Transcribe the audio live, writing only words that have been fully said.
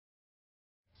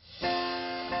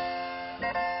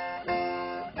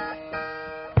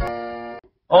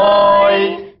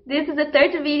Oi! This is the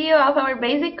third video of our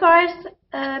basic course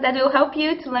that will help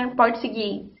you to learn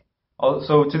Portuguese.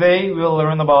 So today we'll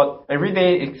learn about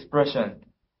everyday expression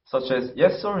such as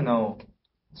yes or no.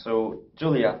 So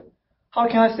Julia, how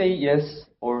can I say yes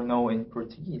or no in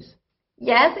Portuguese?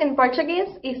 Yes in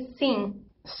Portuguese is sim.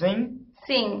 Sim,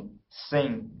 Sim.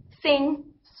 sim, Sim.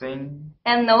 sim.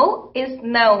 And no is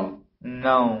não.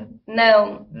 No,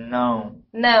 Não. no,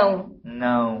 Não.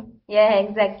 no. Yeah,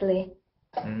 exactly.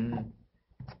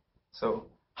 So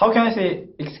how can I say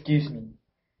excuse me?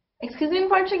 Excuse me in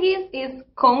Portuguese is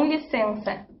com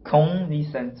licença. Com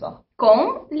licença.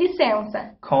 Com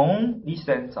licença. Com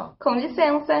licença. Com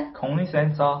licença. Com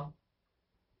licença.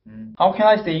 How can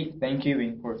I say thank you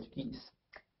in Portuguese?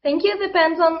 Thank you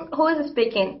depends on who is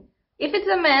speaking. If it's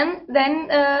a man, then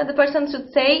the person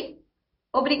should say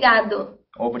obrigado.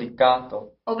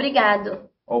 Obrigado. Obrigado.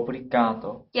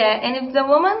 Obrigado. Yeah, and if it's a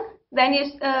woman, then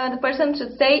the person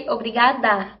should say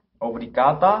obrigada.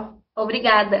 Obrigada.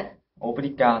 Obrigada.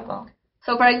 Obrigada.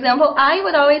 So, for example, I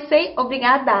would always say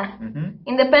obrigada,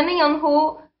 depending on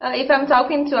who, if I'm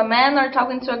talking to a man or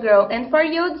talking to a girl. And for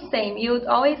you, the same. You would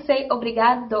always say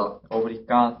obrigado.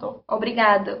 Obrigado.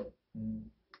 Obrigado.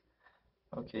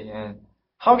 Okay, and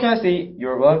how can I say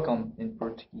you're welcome in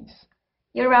Portuguese?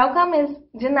 You're welcome is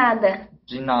de nada.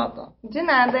 De nada. De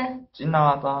nada. De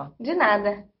nada. De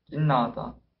nada. De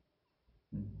nada.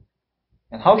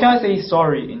 And how can I say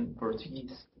sorry in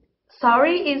Portuguese?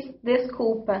 Sorry is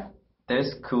desculpa.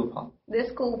 Desculpa.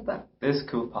 Desculpa.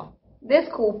 Desculpa.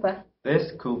 Desculpa.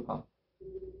 Desculpa.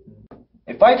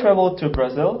 If I travel to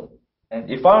Brazil, and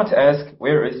if I want to ask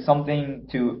where is something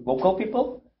to local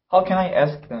people, how can I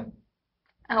ask them?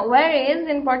 Where is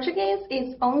in Portuguese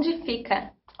is onde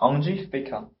fica. Onde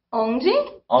fica? Onde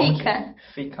fica.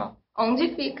 Fica.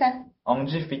 Onde fica.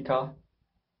 Onde fica?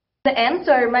 The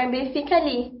answer might be fica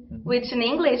ali, which in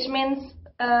English means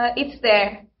it's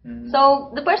there.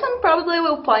 So the person probably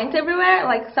will point everywhere,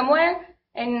 like somewhere,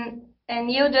 and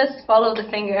you just follow the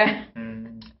finger.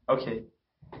 Okay.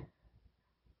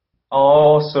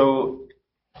 So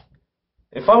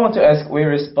if I want to ask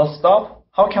where is bus stop,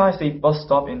 how can I say bus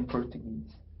stop in Portuguese?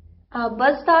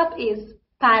 Bus stop is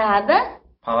parada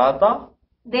Parada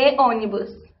de ônibus.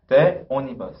 de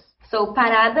ônibus. So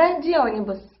parada de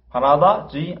ônibus. Parada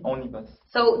de ônibus.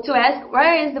 So to ask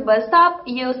where is the bus stop,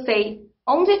 you say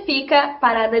onde fica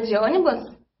parada de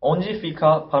ônibus? Onde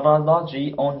fica parada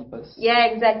de ônibus? Yeah,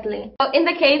 exactly. So in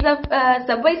the case of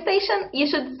subway station, you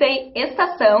should say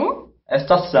estação.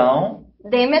 Estação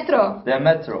de metrô. de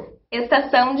metrô.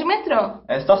 Estação de metrô.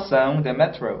 Estação de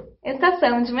metrô.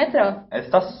 Estação de metrô.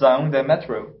 Estação de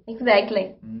metrô.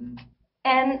 Exactly.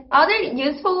 And other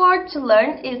useful word to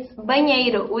learn is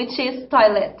banheiro, which is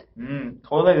toilet.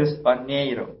 Toilet is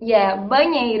banheiro. Yeah,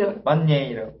 banheiro.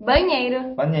 Banheiro.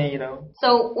 Banheiro. Banheiro.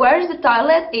 So, where's the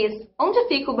toilet is onde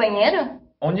fica o banheiro?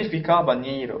 Onde fica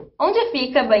banheiro? Onde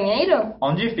fica banheiro?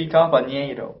 Onde fica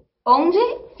banheiro? Onde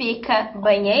fica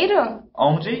banheiro?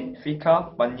 Onde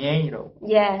fica banheiro?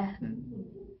 Yeah.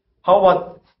 How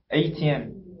about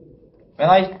ATM? When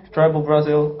I travel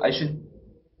Brazil, I should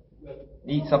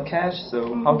need some cash,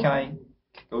 so how can I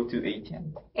go to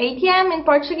ATM? ATM in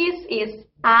Portuguese is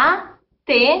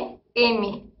ATM.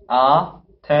 ATM.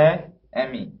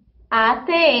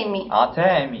 ATM.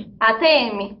 ATM.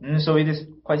 ATM. So it is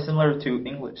quite similar to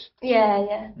English. Yeah,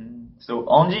 yeah. So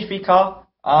onde fica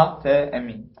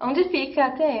ATM? Onde fica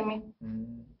ATM?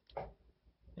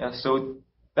 Yeah, so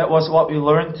that was what we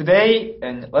learned today,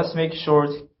 and let's make short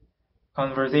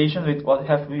conversation with what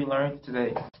have we learned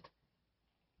today.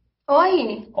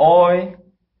 Oi. Oi.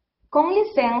 Com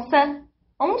licença,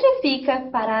 onde fica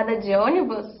parada de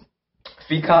ônibus?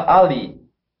 Fica ali.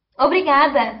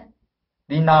 Obrigada.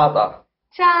 De nada.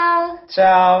 Tchau.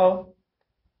 Ciao.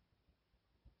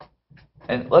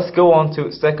 And let's go on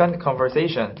to second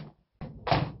conversation.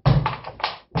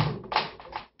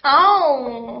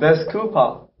 Oh.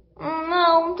 Desculpa.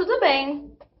 Não, tudo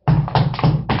bem.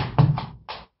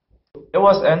 It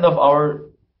was the end of our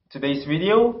today's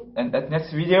video, and at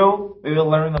next video we will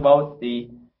learn about the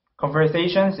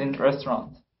conversations in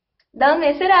restaurants. Don't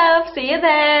mess it up. See you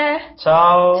there.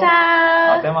 Ciao.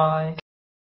 Ciao. Até mais.